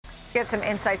Let's get some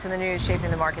insights in the news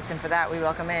shaping the markets, and for that we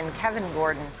welcome in Kevin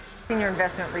Gordon, Senior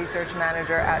Investment Research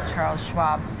Manager at Charles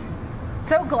Schwab.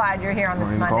 So glad you're here on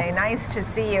this Monday. Nice to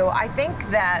see you. I think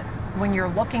that when you're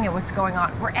looking at what's going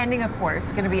on, we're ending a quarter.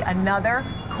 It's going to be another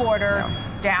quarter,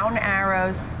 down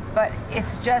arrows. But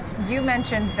it's just, you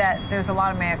mentioned that there's a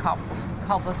lot of mea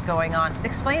culpas going on.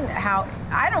 Explain how,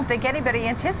 I don't think anybody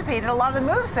anticipated a lot of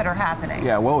the moves that are happening.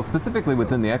 Yeah, well, specifically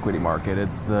within the equity market,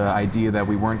 it's the idea that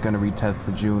we weren't going to retest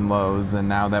the June lows, and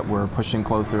now that we're pushing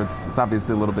closer, it's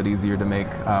obviously a little bit easier to make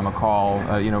a call.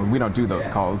 We don't do those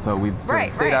calls, so we've sort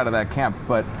of stayed out of that camp.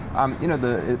 But,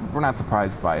 we're not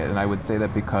surprised by it, and I would say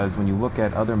that because when you look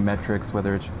at other metrics,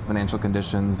 whether it's financial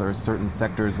conditions or certain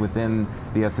sectors within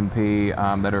the S&P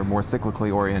that are more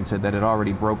cyclically oriented, that had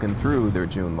already broken through their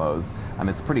June lows,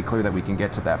 it's pretty clear that we can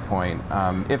get to that point.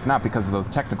 If not because of those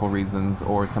technical reasons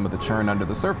or some of the churn under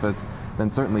the surface, then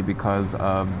certainly because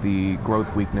of the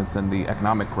growth weakness and the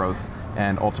economic growth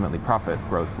and ultimately profit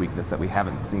growth weakness that we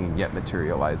haven't seen yet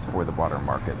materialize for the broader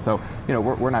market. So,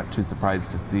 we're not too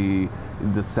surprised to see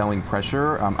the selling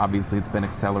pressure. Obviously, it's been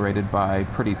accelerated by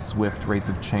pretty swift rates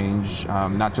of change,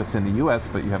 not just in the U.S.,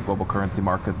 but you have global currency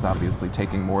markets obviously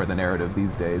taking more of the narrative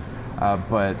these days.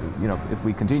 But if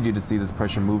we continue to see this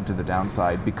pressure move to the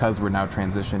downside, because we're now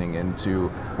transitioning into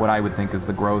what I would think is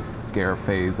the growth scare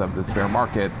phase of this bear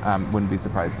market, wouldn't be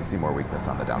surprised to see more weakness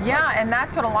on the downside. Yeah, and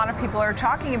that's what a lot of people are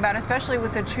talking about, especially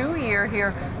with the 2-year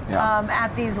here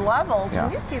at these levels.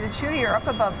 When you see the 2-year up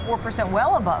above 4%,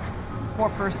 well above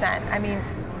 4%. I mean,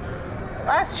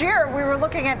 last year we were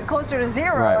looking at closer to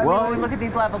zero. Right. When we look at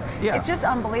these levels, it's just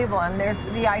unbelievable. And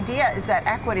the idea is that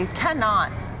equities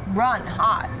cannot run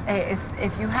hot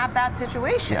if you have that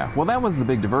situation. Yeah, well, that was the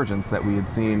big divergence that we had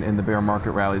seen in the bear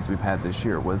market rallies we've had this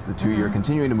year, was the 2-year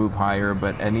continuing to move higher,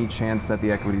 but any chance that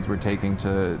the equities were taking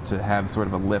to have sort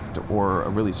of a lift or a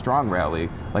really strong rally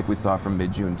like we saw from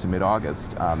mid-June to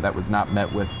mid-August, that was not met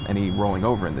with any rolling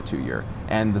over in the 2-year.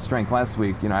 And the strength last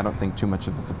week, I don't think too much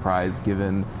of a surprise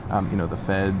given, the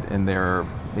Fed and their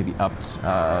maybe upped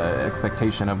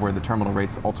expectation of where the terminal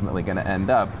rate's ultimately going to end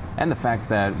up, and the fact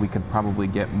that we could probably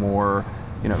get more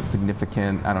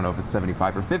significant, I don't know if it's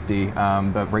 75 or 50,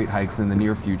 but rate hikes in the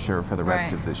near future for the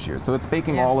rest of this year. So it's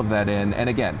baking all of that in. And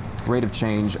again, rate of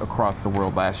change across the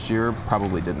world last year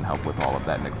probably didn't help with all of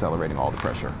that and accelerating all the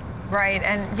pressure. Right,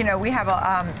 and we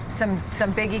have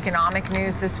some big economic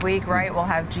news this week, right? We'll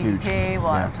have GDP,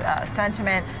 we'll have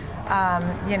sentiment.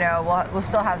 We'll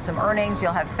still have some earnings.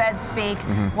 You'll have Fed speak.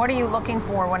 What are you looking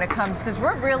for when it comes? Because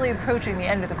we're really approaching the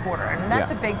end of the quarter, and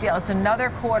that's a big deal. It's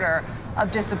another quarter of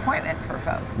disappointment for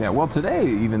folks. Yeah, well, today,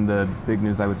 even the big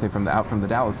news, I would say, from the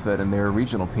Dallas Fed and their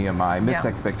regional PMI missed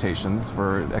expectations.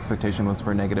 Expectation was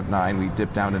for -9. We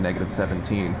dipped down to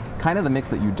 -17. Kind of the mix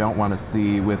that you don't want to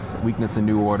see, with weakness in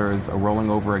new orders, a rolling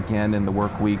over again in the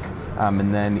work week,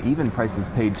 and then even prices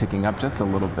paid ticking up just a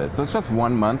little bit. So it's just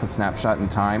 1 month, a snapshot in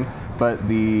time. But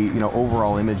the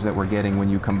overall image that we're getting when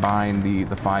you combine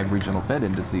the 5 regional Fed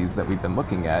indices that we've been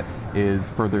looking at is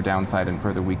further downside and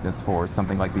further weakness for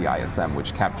something like the ISM,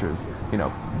 which captures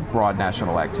broad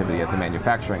national activity at the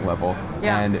manufacturing level.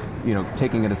 And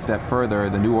taking it a step further,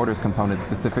 the new orders component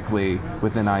specifically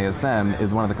within ISM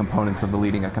is one of the components of the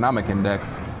leading economic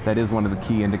index that is one of the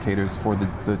key indicators for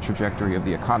the trajectory of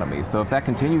the economy. So if that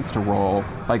continues to roll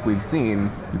like we've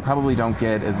seen, you probably don't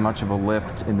get as much of a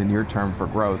lift in the near term for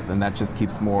growth, and that just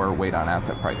keeps more weight on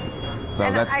asset prices. So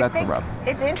and that's the rub.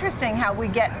 It's interesting how we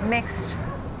get mixed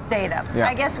data.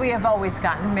 I guess we have always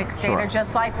gotten mixed data,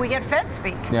 just like we get Fed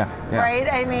speak. Right?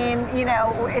 I mean,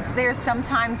 there's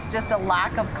sometimes just a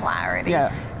lack of clarity.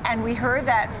 And we heard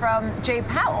that from Jay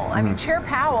Powell. I mean, Chair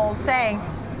Powell saying,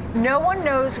 no one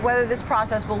knows whether this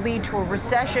process will lead to a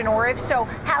recession, or if so,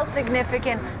 how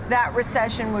significant that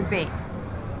recession would be.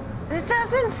 It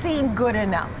doesn't seem good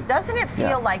enough. Doesn't it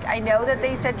feel like, I know that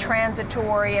they said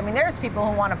transitory. I mean, there's people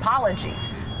who want apologies.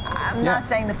 I'm not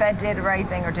saying the Fed did the right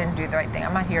thing or didn't do the right thing.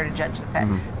 I'm not here to judge the Fed.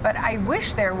 But I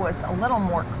wish there was a little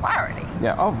more clarity.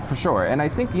 Yeah, oh, for sure. And I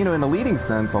think, in a leading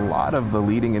sense, a lot of the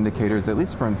leading indicators, at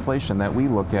least for inflation that we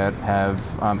look at, have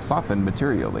softened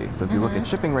materially. So if you look at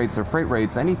shipping rates or freight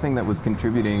rates, anything that was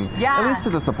contributing, at least to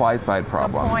the supply side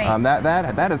problem,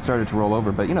 that has started to roll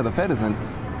over. But, the Fed isn't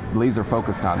laser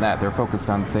focused on that. They're focused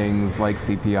on things like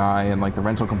CPI and like the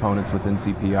rental components within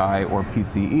CPI or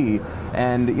PCE.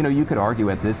 And you could argue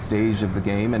at this stage of the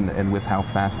game and with how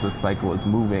fast this cycle is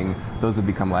moving, those have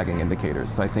become lagging indicators.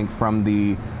 So I think from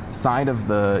the side of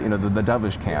the the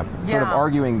dovish camp, sort of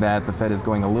arguing that the Fed is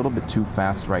going a little bit too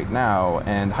fast right now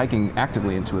and hiking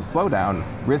actively into a slowdown,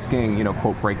 risking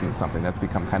quote breaking something. That's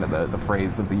become kind of the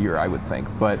phrase of the year, I would think.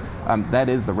 But that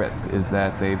is the risk, is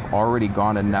that they've already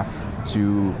gone enough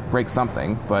to break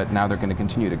something, but now they're going to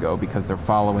continue to go because they're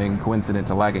following coincident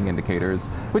to lagging indicators,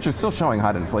 which are still showing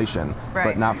hot inflation,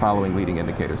 but not following leading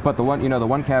indicators. But the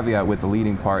one caveat with the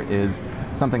leading part is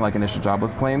something like initial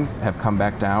jobless claims have come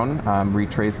back down,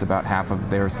 retraced about half of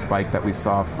their spike that we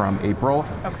saw from April.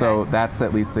 So that's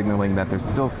at least signaling that there's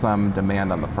still some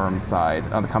demand on the firm's side,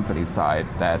 on the company's side,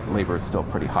 that labor is still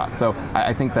pretty hot. So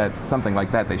I think that something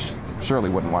like that they surely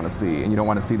wouldn't want to see, and you don't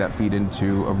want to see that feed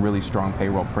into a really strong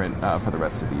payroll print for the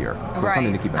rest of the year. So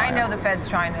something to keep an eye on. I know the Fed's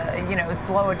trying to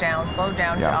slow down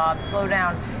jobs, slow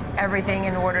down everything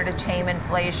in order to tame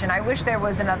inflation. I wish there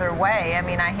was another way. I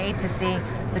mean, I hate to see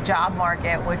the job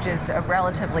market, which is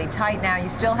relatively tight now. You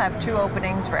still have 2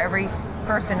 openings for every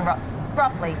person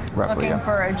roughly looking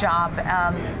for a job.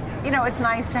 It's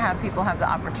nice to have people have the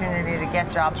opportunity to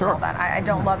get jobs and all that. I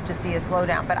don't love to see a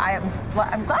slowdown, but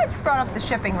I'm glad you brought up the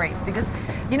shipping rates, because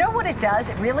you know what it does?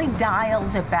 It really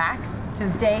dials it back to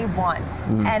day one.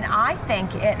 And I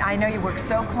think I know you work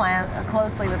so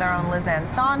closely with our own Liz Ann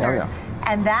Saunders.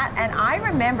 And I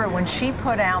remember when she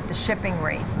put out the shipping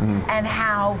rates and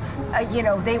how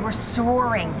they were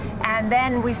soaring, and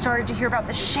then we started to hear about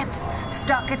the ships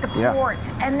stuck at the ports,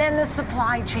 and then the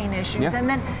supply chain issues, and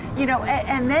then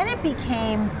and then it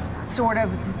became sort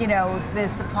of the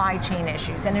supply chain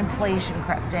issues, and inflation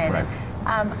crept in. Right.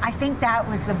 I think that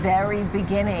was the very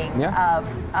beginning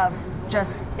of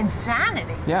just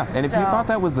insanity. Yeah, and if you thought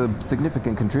that was a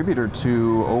significant contributor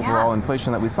to overall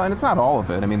inflation that we saw, and it's not all of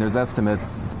it. I mean, there's estimates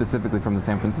specifically from the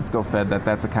San Francisco Fed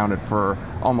that's accounted for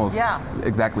almost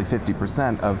exactly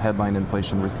 50% of headline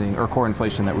inflation we're seeing, or core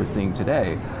inflation that we're seeing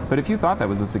today. But if you thought that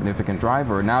was a significant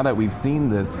driver, now that we've seen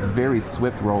this very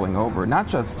swift rolling over, not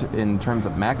just in terms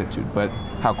of magnitude, but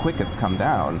how quick it's come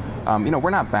down, we're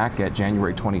not back at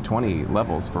January 2020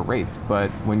 levels for rates, but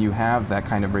when you have that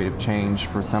kind of rate of change,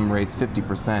 for some rates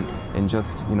 50% in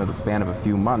just the span of a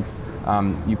few months,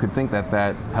 you could think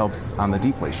that helps on the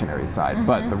deflationary side.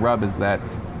 But the rub is that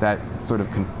sort of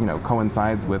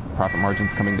coincides with profit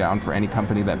margins coming down for any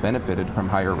company that benefited from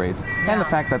higher rates, and the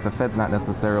fact that the Fed's not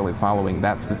necessarily following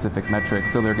that specific metric,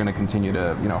 so they're going to continue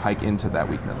to hike into that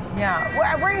weakness. Yeah,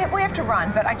 we have to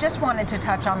run, but I just wanted to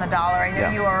touch on the dollar. I know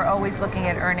you are always looking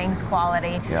at earnings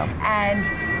quality, and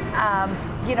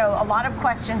a lot of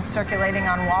questions circulating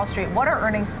on Wall Street. What are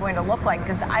earnings going to look like?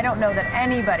 Because I don't know that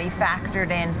anybody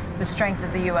factored in the strength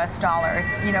of the U.S. dollar.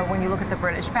 It's when you look at the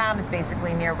British pound, it's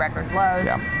basically near record lows.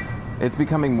 It's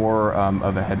becoming more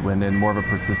of a headwind, and more of a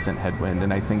persistent headwind.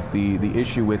 And I think the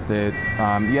issue with it,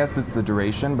 yes, it's the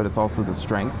duration, but it's also the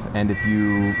strength. And if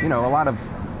a lot of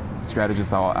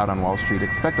strategists out on Wall Street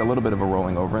expect a little bit of a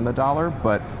rolling over in the dollar,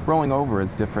 but rolling over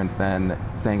is different than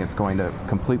saying it's going to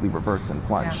completely reverse and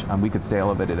plunge. We could stay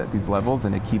elevated at these levels,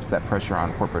 and it keeps that pressure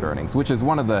on corporate earnings, which is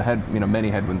one of the many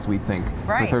headwinds we think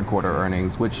for third quarter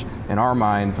earnings, which in our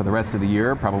mind for the rest of the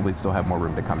year probably still have more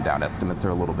room to come down. Estimates are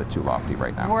a little bit too lofty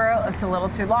right now. It's a little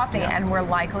too lofty, and we're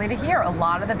likely to hear a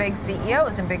lot of the big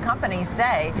CEOs and big companies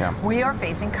say we are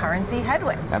facing currency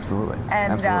headwinds. Absolutely.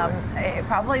 And it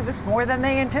probably was more than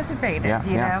they anticipated.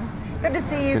 Good to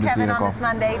see you, Kevin, on this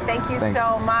Monday. Thanks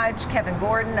so much. Kevin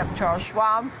Gordon of Charles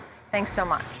Schwab. Thanks so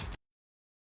much.